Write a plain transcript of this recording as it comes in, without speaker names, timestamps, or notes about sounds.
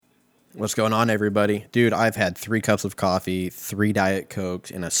What's going on, everybody? Dude, I've had 3 cups of coffee, 3 Diet Cokes,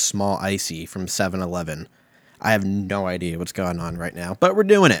 and a small icy from 7-Eleven. I have no idea what's going on right now, but we're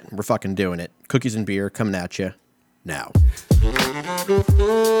doing it. We're fucking doing it. Cookies and beer coming at you now.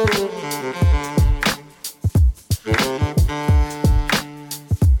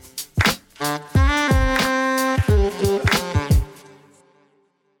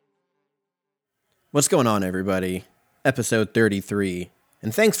 What's going on, everybody? Episode 33.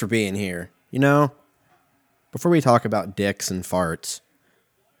 And thanks for being here. You know, before we talk about dicks and farts,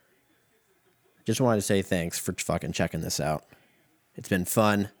 just wanted to say thanks for fucking checking this out. It's been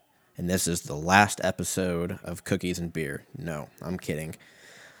fun, and this is the last episode of Cookies and Beer. No, I'm kidding.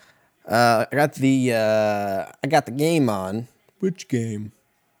 I got the game on. Which game?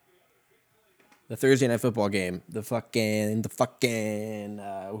 The Thursday Night Football game. The fucking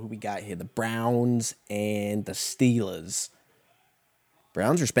who we got here? The Browns and the Steelers.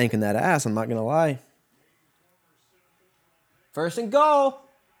 Browns are spanking that ass, I'm not going to lie. First and goal.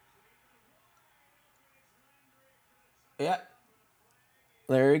 Yeah.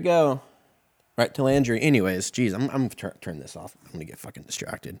 There you go. Right to Landry. Anyways, geez, I'm going to turn this off. I'm going to get fucking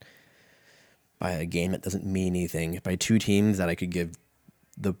distracted by a game that doesn't mean anything. By two teams that I could give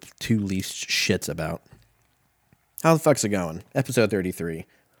the two least shits about. How the fuck's it going? Episode 33.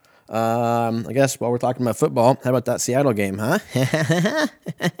 I guess while we're talking about football, how about that Seattle game, huh?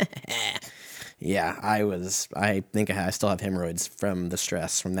 Yeah, I think I still have hemorrhoids from the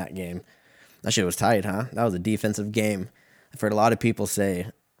stress from that game. That shit was tight, huh? That was a defensive game. I've heard a lot of people say,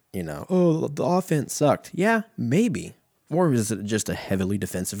 oh, the offense sucked. Yeah, maybe. Or was it just a heavily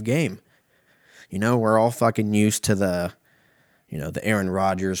defensive game? We're all fucking used to the Aaron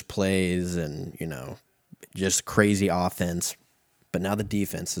Rodgers plays and, just crazy offense. But now the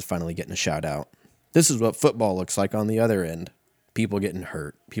defense is finally getting a shout out. This is what football looks like on the other end. People getting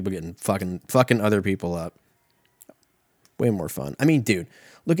hurt. People getting fucking other people up. Way more fun. I mean, dude,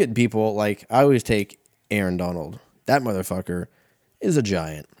 look at people like, I always take Aaron Donald. That motherfucker is a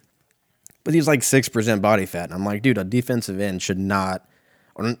giant. But he's like 6% body fat. And I'm like, dude, a defensive end should not,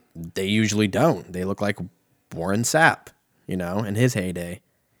 or they usually don't. They look like Warren Sapp, in his heyday.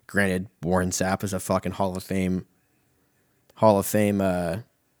 Granted, Warren Sapp is a fucking Hall of Fame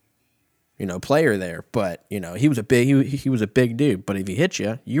player there, but he was a big dude. But if he hit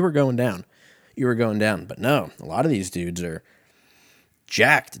you, you were going down. But no, a lot of these dudes are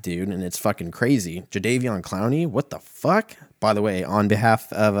jacked, dude, and it's fucking crazy. Jadeveon Clowney, what the fuck? By the way, on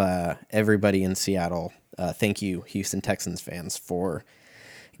behalf of everybody in Seattle, thank you, Houston Texans fans, for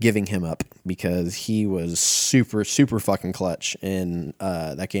giving him up, because he was super, super fucking clutch in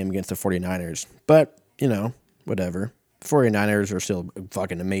that game against the 49ers. But, whatever. 49ers are still a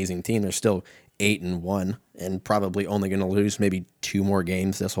fucking amazing team. They're still 8-1 and probably only going to lose maybe 2 more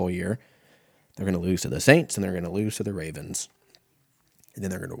games this whole year. They're going to lose to the Saints, and they're going to lose to the Ravens. And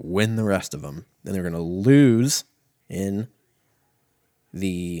then they're going to win the rest of them. Then they're going to lose in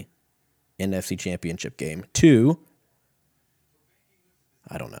the NFC Championship game to,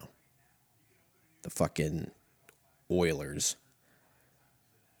 I don't know, the fucking Oilers.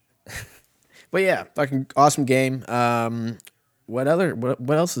 But yeah, fucking awesome game. What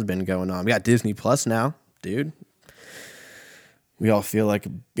else has been going on? We got Disney Plus now, dude. We all feel like,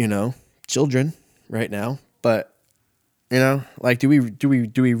 children right now. But, like, do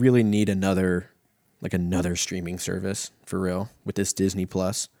we really need another streaming service for real with this Disney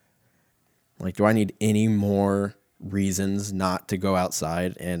Plus? Like, do I need any more reasons not to go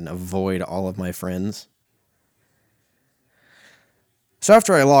outside and avoid all of my friends? So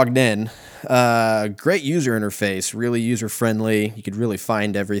after I logged in, great user interface, really user-friendly. You could really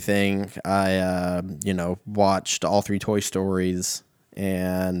find everything. I, watched all 3 Toy Stories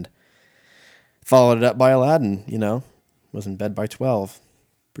and followed it up by Aladdin, Was in bed by 12.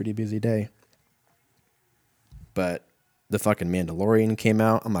 Pretty busy day. But the fucking Mandalorian came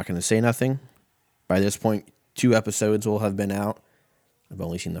out. I'm not going to say nothing. By this point, 2 episodes will have been out. I've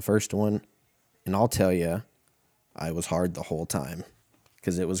only seen the first one. And I'll tell you, I was hard the whole time.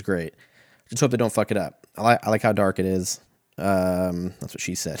 Because it was great. Just hope they don't fuck it up. I like how dark it is. That's what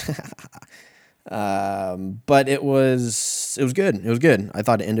she said. But it was good. It was good. I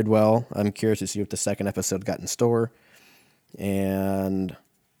thought it ended well. I'm curious to see what the second episode got in store. And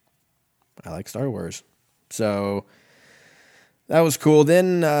I like Star Wars. So that was cool.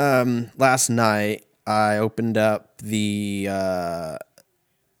 Then last night I opened up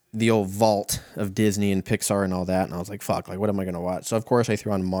the old vault of Disney and Pixar and all that, and I was like, fuck, like, what am I going to watch? So, of course, I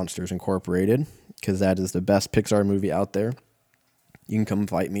threw on Monsters Incorporated, because that is the best Pixar movie out there. You can come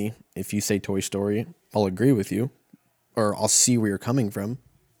fight me. If you say Toy Story, I'll agree with you, or I'll see where you're coming from.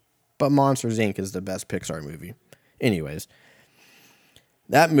 but Monsters, Inc. is the best Pixar movie. Anyways,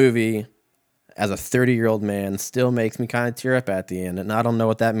 that movie, as a 30-year-old man, still makes me kind of tear up at the end, and I don't know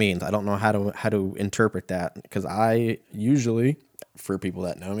what that means. I don't know how to interpret that, because I usually, for people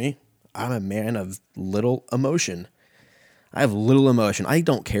that know me, I'm a man of little emotion. I have little emotion. I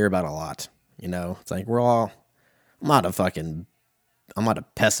don't care about a lot. It's like I'm not a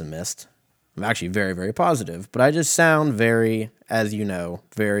pessimist. I'm actually very, very positive, but I just sound very, as you know,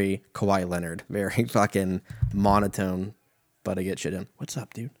 very Kawhi Leonard, very fucking monotone, but I get shit in. What's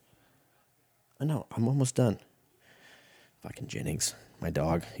up, dude? I know, I'm almost done. Fucking Jennings, my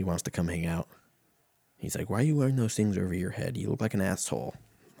dog, he wants to come hang out. He's like, why are you wearing those things over your head? You look like an asshole.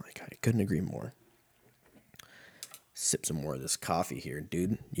 Like, I couldn't agree more. Sip some more of this coffee here,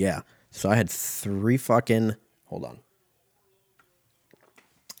 dude. Yeah, so I had 3 fucking, hold on.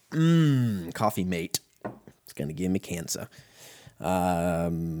 Coffee mate. It's gonna give me cancer.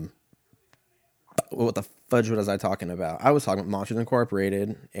 What the fudge was I talking about? I was talking about Monsters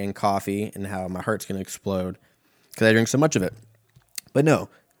Incorporated and coffee and how my heart's gonna explode because I drink so much of it. But no,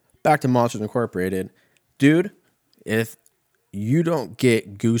 back to Monsters Incorporated. Dude, if you don't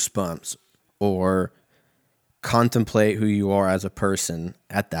get goosebumps or contemplate who you are as a person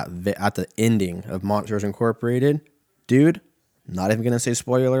at the ending of Monsters Incorporated, dude, not even going to say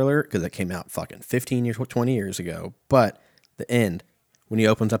spoiler alert because it came out fucking 15 years, 20 years ago. But the end, when he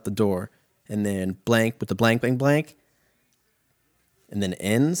opens up the door and then blank with the blank, blank, blank, and then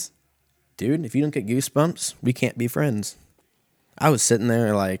ends, dude, if you don't get goosebumps, we can't be friends. I was sitting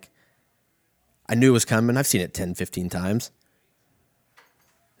there like, I knew it was coming. I've seen it 10, 15 times.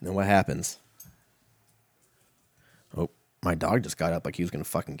 And then what happens? Oh, my dog just got up like he was going to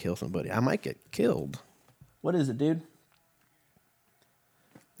fucking kill somebody. I might get killed. What is it, dude?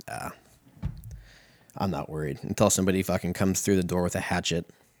 I'm not worried until somebody fucking comes through the door with a hatchet,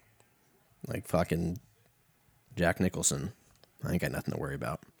 like fucking Jack Nicholson. I ain't got nothing to worry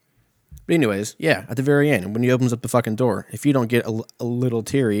about. But anyways, yeah, at the very end, when he opens up the fucking door, if you don't get a little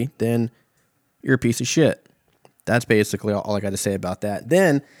teary, then you're a piece of shit. That's basically all I got to say about that.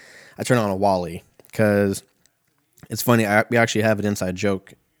 Then I turn on a Wall-E because it's funny. We actually have an inside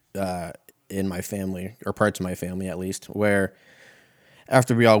joke in my family, or parts of my family at least, where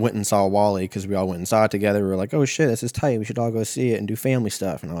after we all went and saw Wall-E, because we all went and saw it together, we were like, oh shit, this is tight. We should all go see it and do family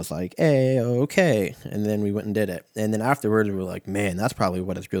stuff. And I was like, hey, okay. And then we went and did it. And then afterwards, we were like, man, that's probably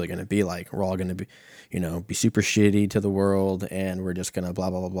what it's really going to be like. We're all going to be, be super shitty to the world, and we're just going to blah,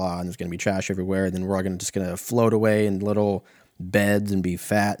 blah, blah, blah, and there's going to be trash everywhere. And then we're all just going to float away in little beds and be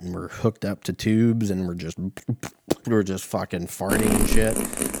fat, and we're hooked up to tubes, and we're just fucking farting and shit.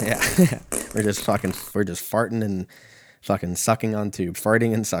 Yeah. we're just farting and fucking sucking on tubes,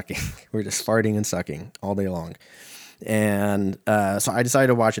 farting and sucking. We're just farting and sucking all day long. And so I decided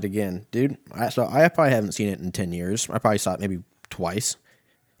to watch it again. Dude, I probably haven't seen it in 10 years. I probably saw it maybe twice.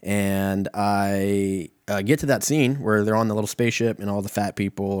 And I get to that scene where they're on the little spaceship and all the fat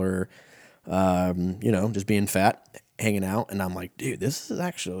people are, just being fat, hanging out. And I'm like, dude, this is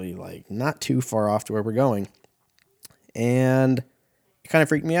actually like not too far off to where we're going. And it kind of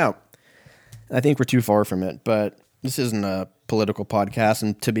freaked me out. I think we're too far from it, but this isn't a political podcast,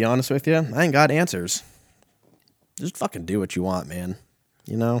 and to be honest with you, I ain't got answers. Just fucking do what you want, man.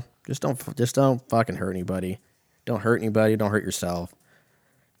 Just don't fucking hurt anybody. Don't hurt anybody. Don't hurt yourself.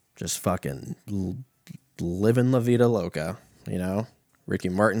 Just fucking living la vida loca. Ricky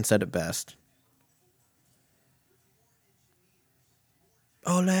Martin said it best.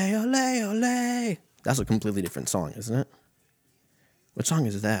 Ole, ole, ole. That's a completely different song, isn't it? What song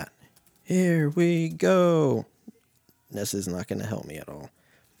is that? Here we go. This is not going to help me at all.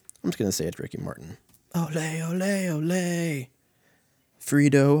 I'm just going to say it's Ricky Martin. Ole, ole, ole.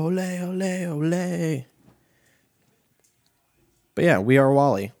 Frito, ole, ole, ole. But yeah, we are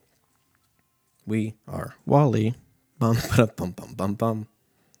Wall-E. We are Wall-E. Bum, bum, bum, bum, bum.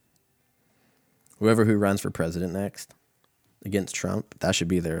 Whoever who runs for president next against Trump, that should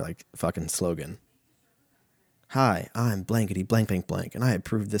be their like fucking slogan. Hi, I'm blankety blank blank blank, and I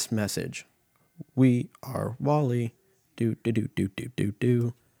approve this message. We are Wall-E. Do, do, do, do, do, do,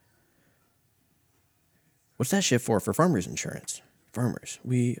 do. What's that shit for? For farmers insurance. Farmers.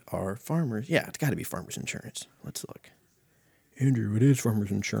 We are farmers. Yeah, it's got to be farmers insurance. Let's look. Andrew, it is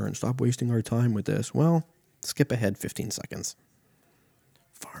farmers insurance. Stop wasting our time with this. Well, skip ahead 15 seconds.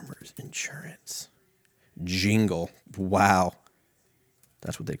 Farmers insurance. Jingle. Wow.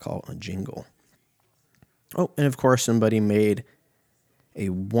 That's what they call it, a jingle. Oh, and of course somebody made a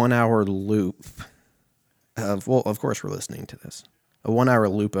 1 hour loop of course we're listening to this. A 1 hour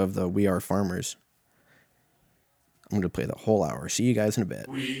loop of the We Are Farmers. I'm going to play the whole hour. See you guys in a bit.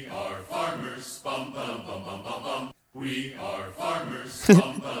 We are farmers. Bum, bum, bum, bum, bum, bum. We are farmers.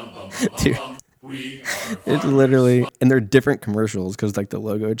 Bum, bum, bum, bum, Dude, bum. We are farmers. it's literally, and they're different commercials because like the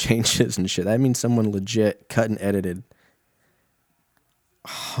logo changes and shit. That means someone legit cut and edited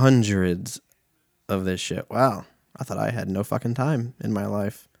hundreds of this shit. Wow. I thought I had no fucking time in my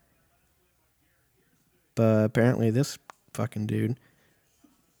life. But apparently this fucking dude,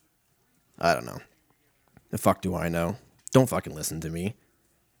 I don't know. The fuck do I know? Don't fucking listen to me.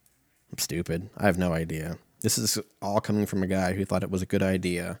 I'm stupid. I have no idea. This is all coming from a guy who thought it was a good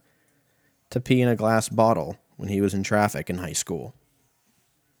idea to pee in a glass bottle when he was in traffic in high school.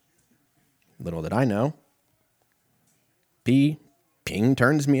 Little did I know, peeing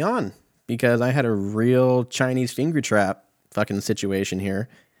turns me on because I had a real Chinese finger trap fucking situation here.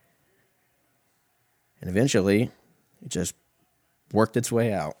 And eventually, it just worked its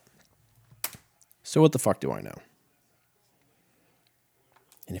way out. So what the fuck do I know?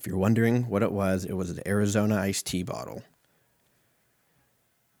 And if you're wondering what it was an Arizona iced tea bottle.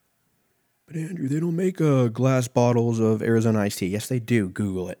 But Andrew, they don't make glass bottles of Arizona iced tea. Yes, they do.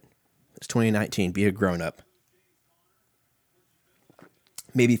 Google it. It's 2019. Be a grown-up.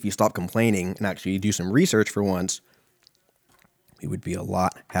 Maybe if you stop complaining and actually do some research for once, we would be a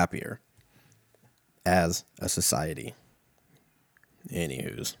lot happier as a society.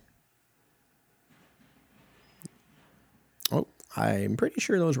 Anywho's. Oh, I'm pretty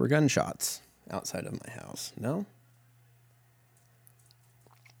sure those were gunshots outside of my house. No?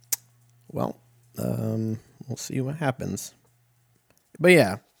 Well, we'll see what happens. But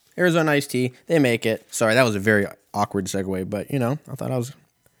yeah, Arizona iced tea, they make it. Sorry, that was a very awkward segue, but you know, I thought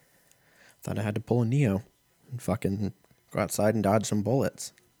I had to pull a Neo and fucking go outside and dodge some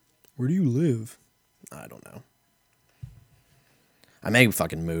bullets. Where do you live? I don't know. I may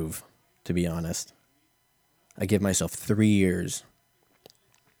fucking move, to be honest. I give myself 3 years.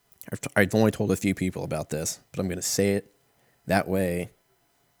 I've only told a few people about this, but I'm going to say it that way.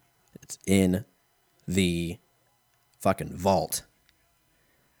 It's in the fucking vault.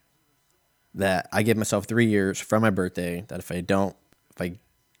 That I give myself 3 years from my birthday, that if I don't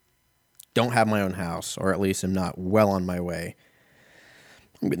have my own house, or at least am not well on my way,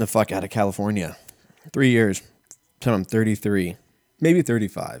 I'm getting the fuck out of California. 3 years till I'm 33, maybe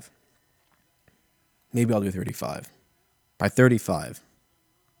 35. Maybe I'll do 35. By 35,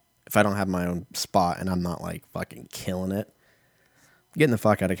 if I don't have my own spot and I'm not like fucking killing it, I'm getting the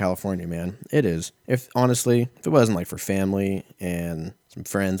fuck out of California, man. It is. If it wasn't like for family and some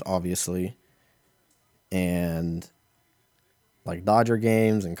friends, obviously, and like Dodger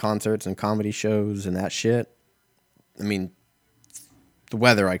games and concerts and comedy shows and that shit, I mean, the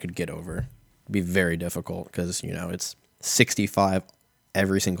weather I could get over. It'd be very difficult because, you know, it's 65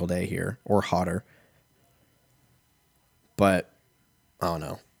 every single day here or hotter. But I don't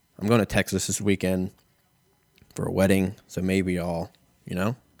know. I'm going to Texas this weekend for a wedding, so maybe I'll, you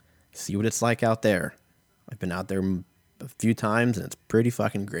know, see what it's like out there. I've been out there a few times, and it's pretty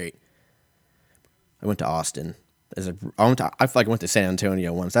fucking great. I went to Austin. I went to San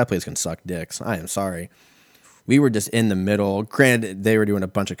Antonio once. That place can suck dicks. I am sorry. We were just in the middle. Granted, they were doing a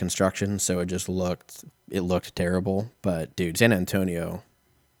bunch of construction, so it looked terrible. But dude, San Antonio,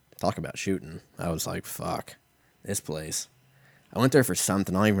 talk about shooting. I was like, fuck, this place. I went there for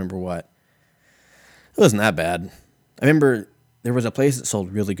something. I don't even remember what. It wasn't that bad. I remember there was a place that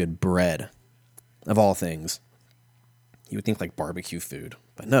sold really good bread, of all things. You would think like barbecue food,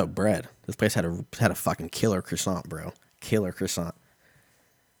 but no, bread. This place had a fucking killer croissant, bro. Killer croissant.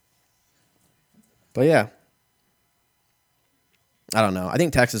 But yeah, I don't know. I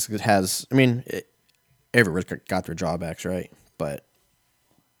think Texas has. I mean, everywhere's got their drawbacks, right? But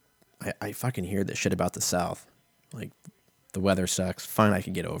I fucking hear this shit about the South, like. The weather sucks. Fine, I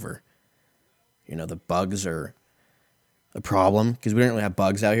can get over. You know, the bugs are a problem because we don't really have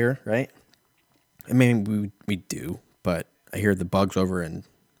bugs out here, right? I mean, we do, but I hear the bugs over in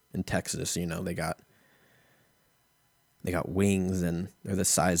Texas, you know, they got wings and they're the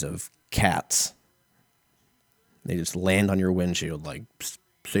size of cats. They just land on your windshield like,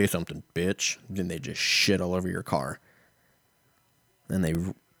 say something, bitch. Then they just shit all over your car. Then they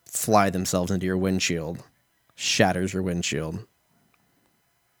fly themselves into your windshield. Shatters your windshield.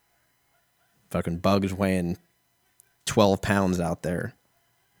 Fucking bugs weighing 12 pounds out there.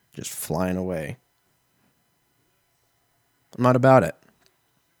 Just flying away. I'm not about it.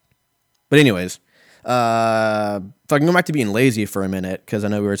 But anyways, fucking go back to being lazy for a minute, because I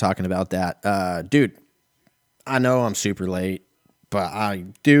know we were talking about that. Dude, I know I'm super late, but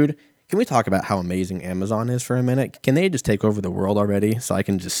can we talk about how amazing Amazon is for a minute? Can they just take over the world already so I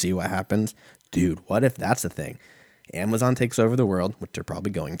can just see what happens? Dude, what if that's the thing? Amazon takes over the world, which they're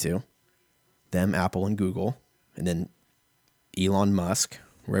probably going to. Them, Apple, and Google. And then Elon Musk,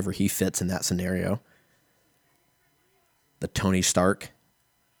 wherever he fits in that scenario. The Tony Stark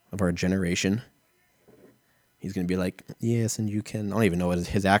of our generation. He's going to be like, yes, and you can... I don't even know what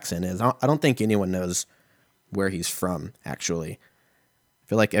his accent is. I don't think anyone knows where he's from, actually. I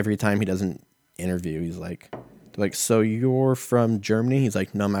feel like every time he does an interview, he's like, so you're from Germany? He's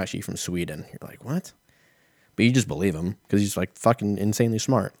like, no, I'm actually from Sweden. You're like, what? But you just believe him because he's like fucking insanely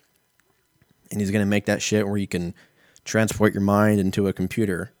smart. And he's going to make that shit where you can transport your mind into a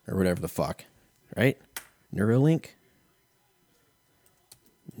computer or whatever the fuck. Right? Neuralink?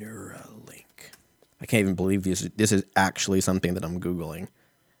 Neuralink. I can't even believe this is actually something that I'm Googling.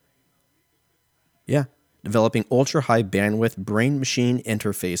 Yeah. Developing ultra-high bandwidth brain-machine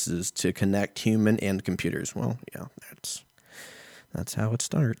interfaces to connect human and computers. Well, yeah, that's how it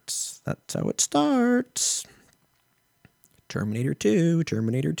starts. That's how it starts. Terminator 2,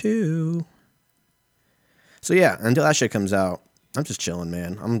 Terminator 2. So yeah, until that shit comes out, I'm just chilling,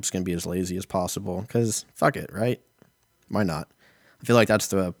 man. I'm just going to be as lazy as possible because fuck it, right? Why not? I feel like that's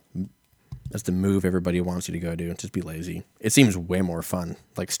the move everybody wants you to go do. Just be lazy. It seems way more fun.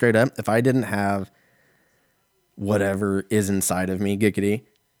 Like straight up, if I didn't have whatever is inside of me, giggity,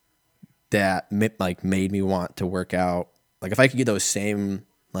 that like made me want to work out. Like if I could get those same,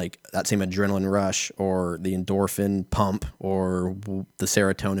 like that same adrenaline rush or the endorphin pump or the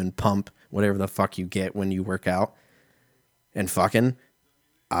serotonin pump, whatever the fuck you get when you work out, and fucking,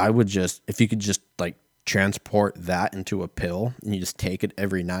 I would just, if you could just like transport that into a pill and you just take it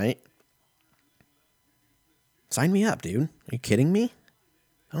every night, sign me up, dude. Are you kidding me?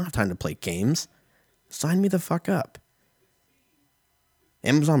 I don't have time to play games. Sign me the fuck up.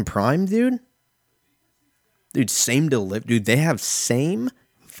 Amazon Prime, dude? Dude, same delivery. Dude, they have same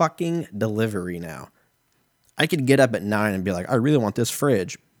fucking delivery now. I could get up at 9 and be like, I really want this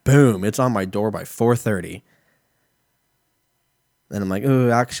fridge. Boom, it's on my door by 4:30. Then I'm like,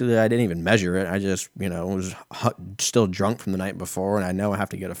 oh, actually, I didn't even measure it. I just, was still drunk from the night before, and I know I have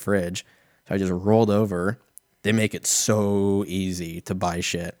to get a fridge. So I just rolled over. They make it so easy to buy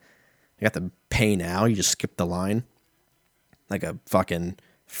shit. You got the pay now. You just skip the line. Like a fucking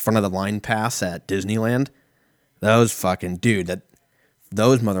front of the line pass at Disneyland. Those fucking, dude,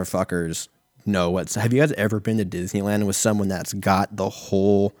 those motherfuckers know what's... Have you guys ever been to Disneyland with someone that's got the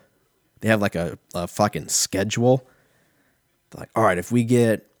whole... They have like a fucking schedule. They're like, all right, if we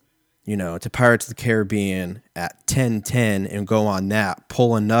get, to Pirates of the Caribbean at 10:10 and go on that,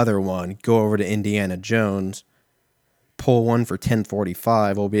 pull another one, go over to Indiana Jones, pull one for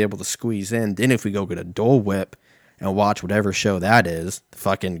 10:45, we'll be able to squeeze in. Then if we go get a Dole Whip and watch whatever show that is, the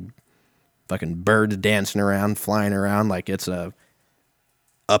fucking birds dancing around, flying around like it's a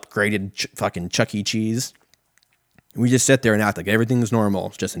upgraded fucking Chuck E. Cheese. We just sit there and act like everything's normal.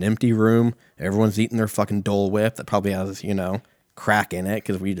 It's just an empty room. Everyone's eating their fucking Dole Whip that probably has, crack in it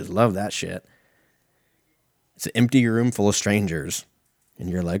because we just love that shit. It's an empty room full of strangers. And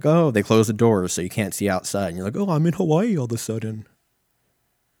you're like, oh, they close the doors so you can't see outside. And you're like, oh, I'm in Hawaii all of a sudden.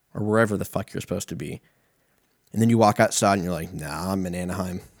 Or wherever the fuck you're supposed to be. And then you walk outside and you're like, nah, I'm in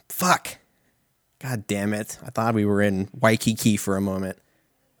Anaheim. Fuck. God damn it. I thought we were in Waikiki for a moment.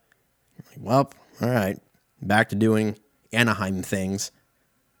 You're like, well, all right. Back to doing Anaheim things.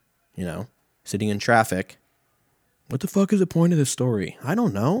 Sitting in traffic. What the fuck is the point of this story? I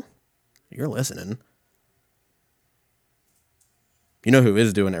don't know. You're listening. You know who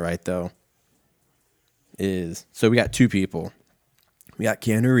is doing it right, though? So we got two people. We got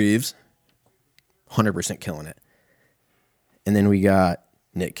Keanu Reeves, 100% killing it. And then we got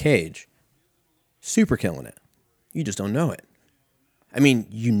Nick Cage, super killing it. You just don't know it. I mean,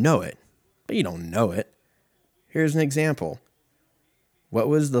 you know it, but you don't know it. Here's an example. What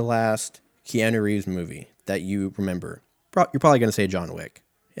was the last Keanu Reeves movie that you remember? You're probably going to say John Wick.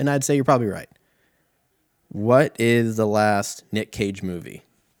 And I'd say you're probably right. What is the last Nick Cage movie?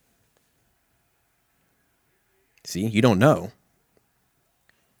 See, you don't know.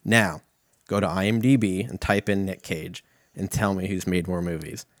 Now, go to IMDb and type in Nick Cage and tell me who's made more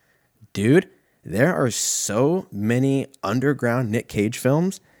movies. Dude, there are so many underground Nick Cage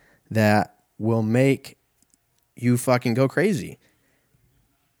films that will make you fucking go crazy.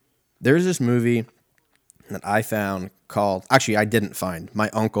 There's this movie that I found called... Actually, I didn't find. My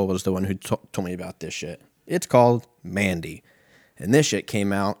uncle was the one who told me about this shit. It's called Mandy. And this shit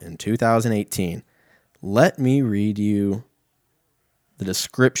came out in 2018. Let me read you the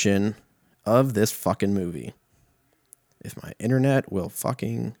description of this fucking movie. If my internet will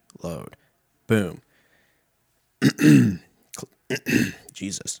fucking load. Boom.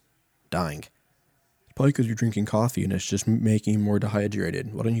 Jesus. Dying. Probably because you're drinking coffee and it's just making you more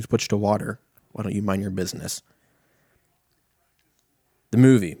dehydrated. Why don't you switch to water? Why don't you mind your business? The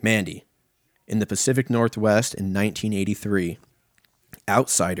movie, Mandy. In the Pacific Northwest in 1983,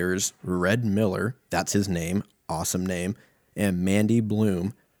 outsiders Red Miller, that's his name, awesome name, and Mandy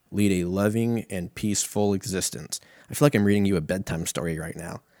Bloom lead a loving and peaceful existence. I feel like I'm reading you a bedtime story right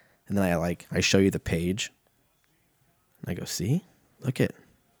now. And then I show you the page. And I go, see? Look at,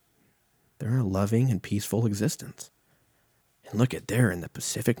 they're in a loving and peaceful existence. And look at, they're in the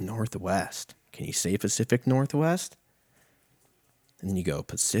Pacific Northwest. Can you say Pacific Northwest? And then you go,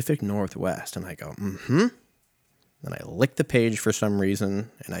 Pacific Northwest. And I go, mm-hmm. Then I lick the page for some reason,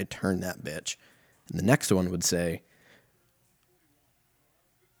 and I turn that bitch. And the next one would say,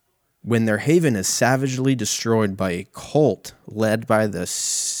 when their haven is savagely destroyed by a cult led by the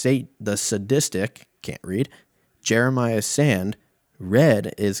sadistic, can't read, Jeremiah Sand,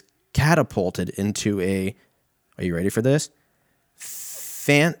 Red is catapulted into a, are you ready for this?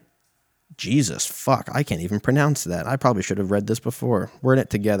 Jesus, fuck, I can't even pronounce that. I probably should have read this before. We're in it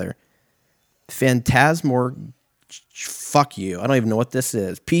together. Phantasmor, fuck you. I don't even know what this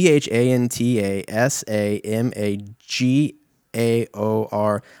is.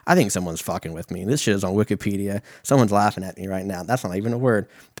 Phantasmagaor. I think someone's fucking with me. This shit is on Wikipedia. Someone's laughing at me right now. That's not even a word.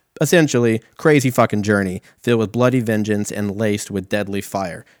 Essentially, crazy fucking journey filled with bloody vengeance and laced with deadly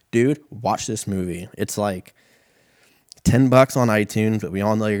fire. Dude, watch this movie. It's like $10 on iTunes, but we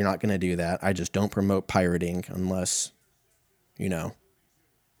all know you're not going to do that. I just don't promote pirating unless, you know,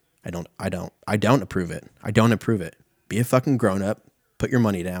 I don't approve it. I don't approve it. Be a fucking grown up, put your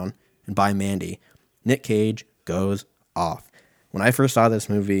money down, and buy Mandy. Nick Cage goes off. When I first saw this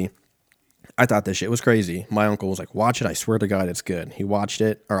movie, I thought this shit was crazy. My uncle was like, watch it. I swear to God, it's good. He watched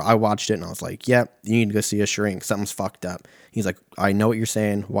it, or I watched it, and I was like, yep, you need to go see a shrink. Something's fucked up. He's like, I know what you're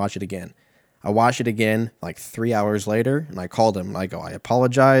saying. Watch it again. I watched it again like 3 hours later, and I called him. I go, I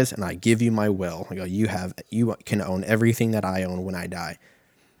apologize, and I give you my will. I go, you can own everything that I own when I die.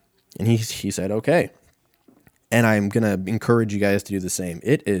 And he said, okay. And I'm going to encourage you guys to do the same.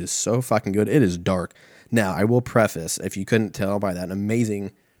 It is so fucking good. It is dark. Now, I will preface, if you couldn't tell by that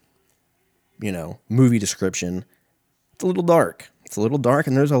amazing, movie description, it's a little dark. It's a little dark,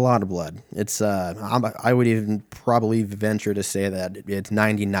 and there's a lot of blood. It's I would even probably venture to say that it's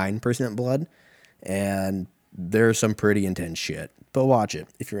 99% blood, and there's some pretty intense shit. But watch it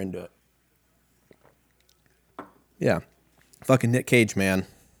if you're into it. Yeah. Fucking Nick Cage, man.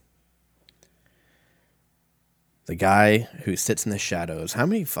 The guy who sits in the shadows. How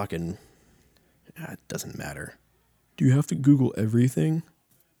many fucking... it doesn't matter. Do you have to Google everything?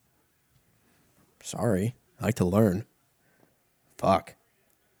 Sorry. I like to learn. Fuck.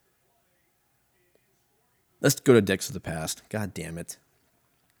 Let's go to Dicks of the Past. God damn it.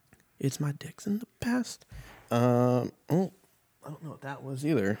 It's my Dicks in the Past. I don't know what that was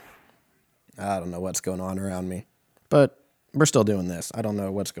either. I don't know what's going on around me. But we're still doing this. I don't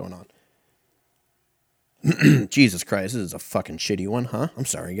know what's going on. Jesus Christ, this is a fucking shitty one, huh? I'm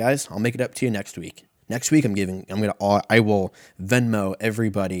sorry, guys. I'll make it up to you next week. Next week, I will Venmo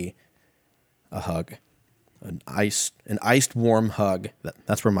everybody a hug. An iced warm hug.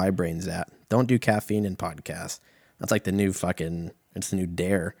 That's where my brain's at. Don't do caffeine in podcasts. That's like it's the new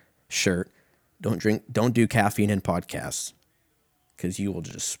Dare shirt. Don't do caffeine in podcasts. Because you will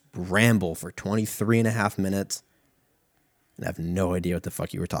just ramble for 23 and a half minutes and have no idea what the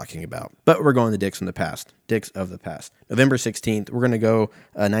fuck you were talking about. But we're going to Dicks in the Past. Dicks of the Past. November 16th, we're going to go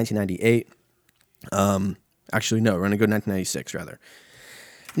 1998. Actually, no, we're going to go 1996, rather.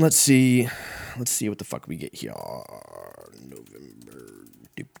 Let's see what the fuck we get here. November.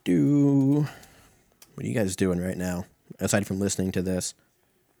 What are you guys doing right now? Aside from listening to this.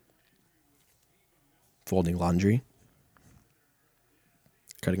 Folding laundry.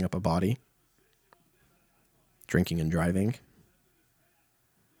 Cutting up a body. Drinking and driving.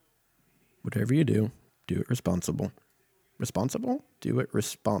 Whatever you do it responsible. Responsible? Do it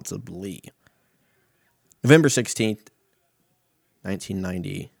responsibly. November 16th,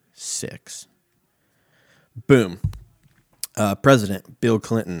 1996. Boom. President Bill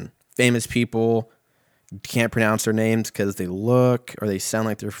Clinton. Famous people. Can't pronounce their names because they look or they sound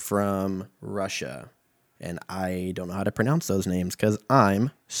like they're from Russia. And I don't know how to pronounce those names because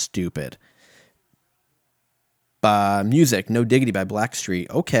I'm stupid. Music, No Diggity by Blackstreet.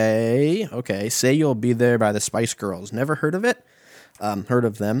 Okay. Say You'll Be There by the Spice Girls. Never heard of it. Heard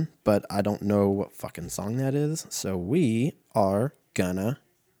of them, but I don't know what fucking song that is. So we are gonna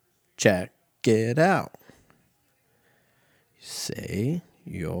check it out. Say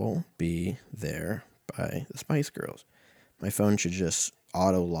You'll Be There by the Spice Girls. My phone should just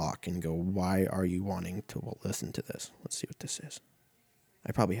auto lock and go, why are you wanting to listen to this? Let's see what this is.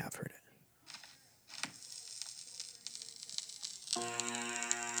 I probably have heard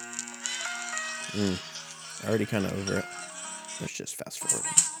it. Already kind of over it. Let's just fast forward.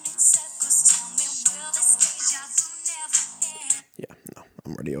 Yeah, no,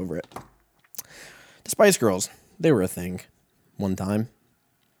 I'm already over it. The Spice Girls, they were a thing one time.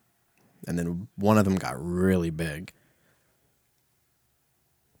 And then one of them got really big.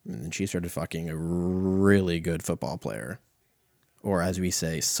 And then she started fucking a really good football player. Or as we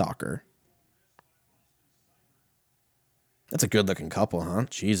say, soccer. That's a good looking couple, huh?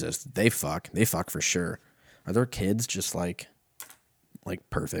 Jesus, they fuck. They fuck for sure. Are their kids just like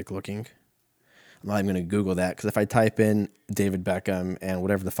perfect looking? I'm not even going to Google that, because if I type in David Beckham and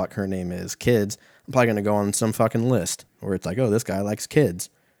whatever the fuck her name is, kids, I'm probably going to go on some fucking list where it's like, oh, this guy likes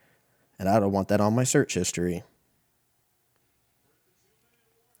kids. And I don't want that on my search history.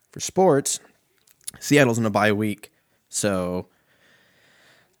 For sports, Seattle's in a bye week, so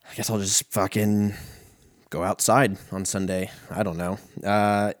I guess I'll just fucking go outside on Sunday. I don't know.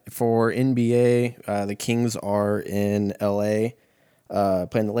 For NBA, the Kings are in LA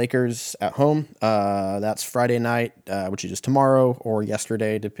playing the Lakers at home. That's Friday night, which is just tomorrow or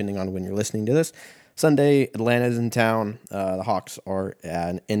yesterday, depending on when you're listening to this. Sunday, Atlanta's in town. The Hawks are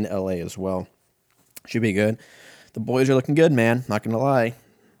in LA as well. Should be good. The boys are looking good, man. Not going to lie.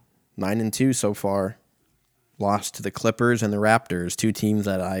 9-2 so far. Lost to the Clippers and the Raptors, two teams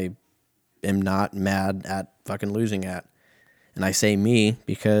that I am not mad at fucking losing at. And I say me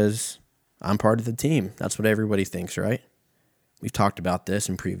because I'm part of the team. That's what everybody thinks, right? We've talked about this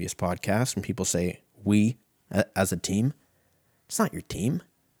in previous podcasts when people say we as a team. It's not your team.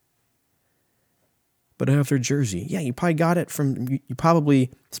 But I have their jersey. Yeah, you probably got it from, you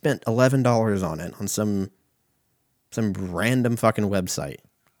probably spent $11 on it on some random fucking website.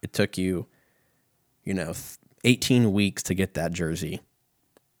 It took you, 18 weeks to get that jersey.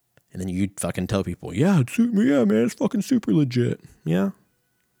 And then you'd fucking tell people, yeah, man, it's fucking super legit. Yeah.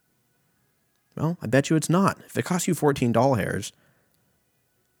 Well, I bet you it's not. If it costs you $14,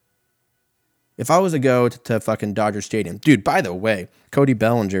 if I was to go to fucking Dodger Stadium, dude, by the way, Cody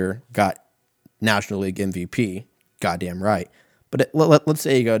Bellinger got National League MVP, goddamn right. But let's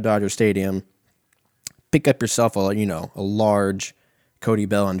say you go to Dodger Stadium, pick up yourself a large Cody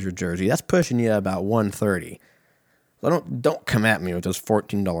Bellinger jersey. That's pushing you about $130. So don't come at me with this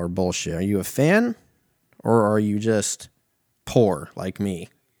 $14 bullshit. Are you a fan, or are you just poor like me?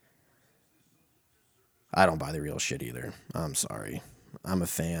 I don't buy the real shit either. I'm sorry. I'm a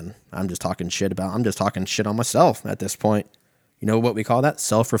fan. I'm just talking shit on myself at this point. You know what we call that?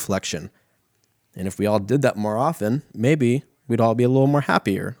 Self-reflection. And if we all did that more often, maybe we'd all be a little more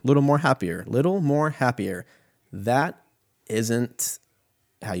happier. That isn't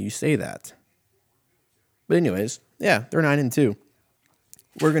how you say that. But anyways, yeah, they're 9-2.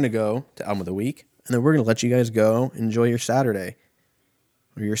 We're going to go to Album of the Week, and then we're going to let you guys go enjoy your Saturday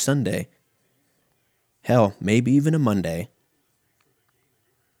or your Sunday. Hell, maybe even a Monday.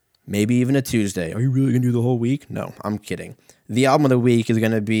 Maybe even a Tuesday. Are you really going to do the whole week? No, I'm kidding. The album of the week is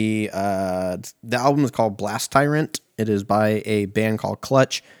going to be, the album is called Blast Tyrant. It is by a band called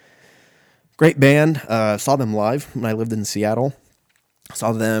Clutch. Great band. Saw them live when I lived in Seattle.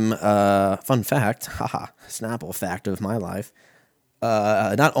 Saw them, fun fact, Snapple fact of my life.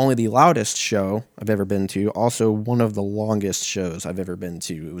 Not only the loudest show I've ever been to, also one of the longest shows I've ever been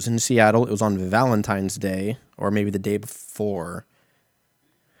to. It was in Seattle. It was on Valentine's Day, or maybe the day before.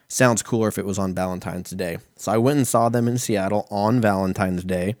 Sounds cooler if it was on Valentine's Day. So I went and saw them in Seattle on Valentine's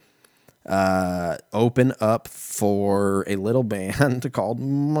Day. Open up for a little band called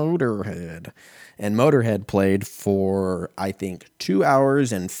Motorhead. And Motorhead played for, I think, 2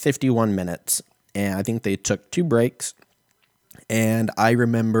 hours and 51 minutes. And I think they took 2 breaks. And I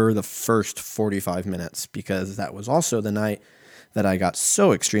remember the first 45 minutes because that was also the night that I got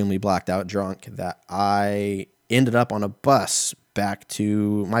so extremely blacked out drunk that I ended up on a bus back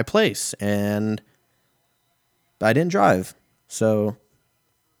to my place, and I didn't drive. So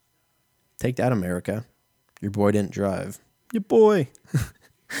take that, America. Your boy didn't drive. Your boy.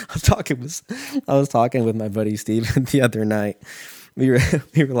 I was talking with my buddy Steve the other night. We were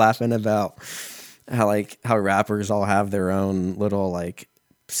laughing about how rappers all have their own little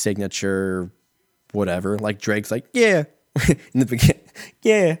signature whatever. Like Drake's like, yeah. In the beginning,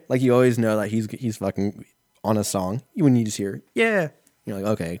 yeah. Like you always know that he's fucking on a song. When you just hear, yeah. You're like,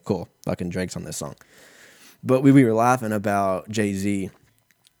 okay, cool. Fucking Drake's on this song. But we were laughing about Jay-Z.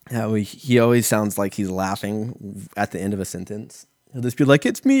 How he always sounds like he's laughing at the end of a sentence. He'll just be like,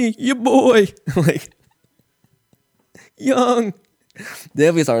 it's me, your boy. Like, young.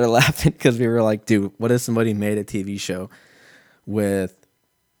 Then we started laughing because we were like, dude, what if somebody made a TV show with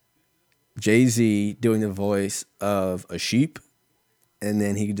Jay-Z doing the voice of a sheep, and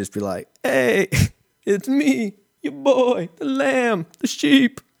then he could just be like, hey, it's me, your boy, the lamb, the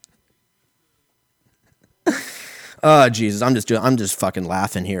sheep. Oh, Jesus, I'm just fucking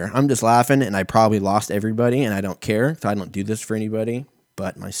laughing here. I'm just laughing, and I probably lost everybody, and I don't care, so I don't do this for anybody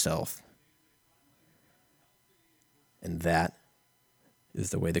but myself. And that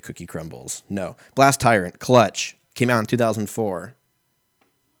is the way the cookie crumbles. No. Blast Tyrant, Clutch, came out in 2004.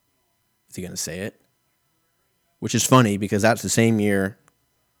 Is he going to say it? Which is funny, because that's the same year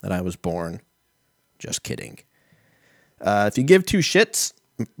that I was born. Just kidding. If you give two shits,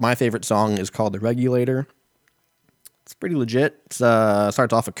 my favorite song is called The Regulator. It's pretty legit. It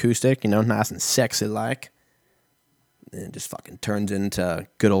starts off acoustic, nice and sexy like. And it just fucking turns into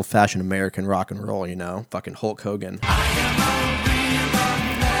good old-fashioned American rock and roll, Fucking Hulk Hogan.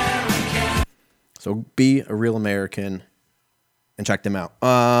 So be a real American and check them out.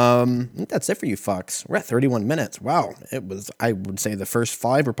 I think that's it for you fucks. We're at 31 minutes. Wow. It was, I would say the first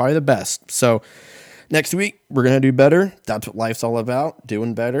 5 were probably the best. So next week, we're going to do better. That's what life's all about.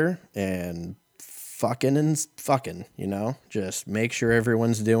 Doing better and fucking, just make sure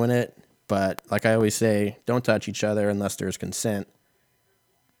everyone's doing it. But like I always say, don't touch each other unless there's consent.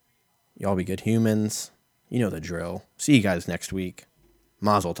 Y'all be good humans. You know the drill. See you guys next week.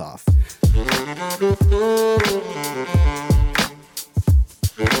 Mazel tov.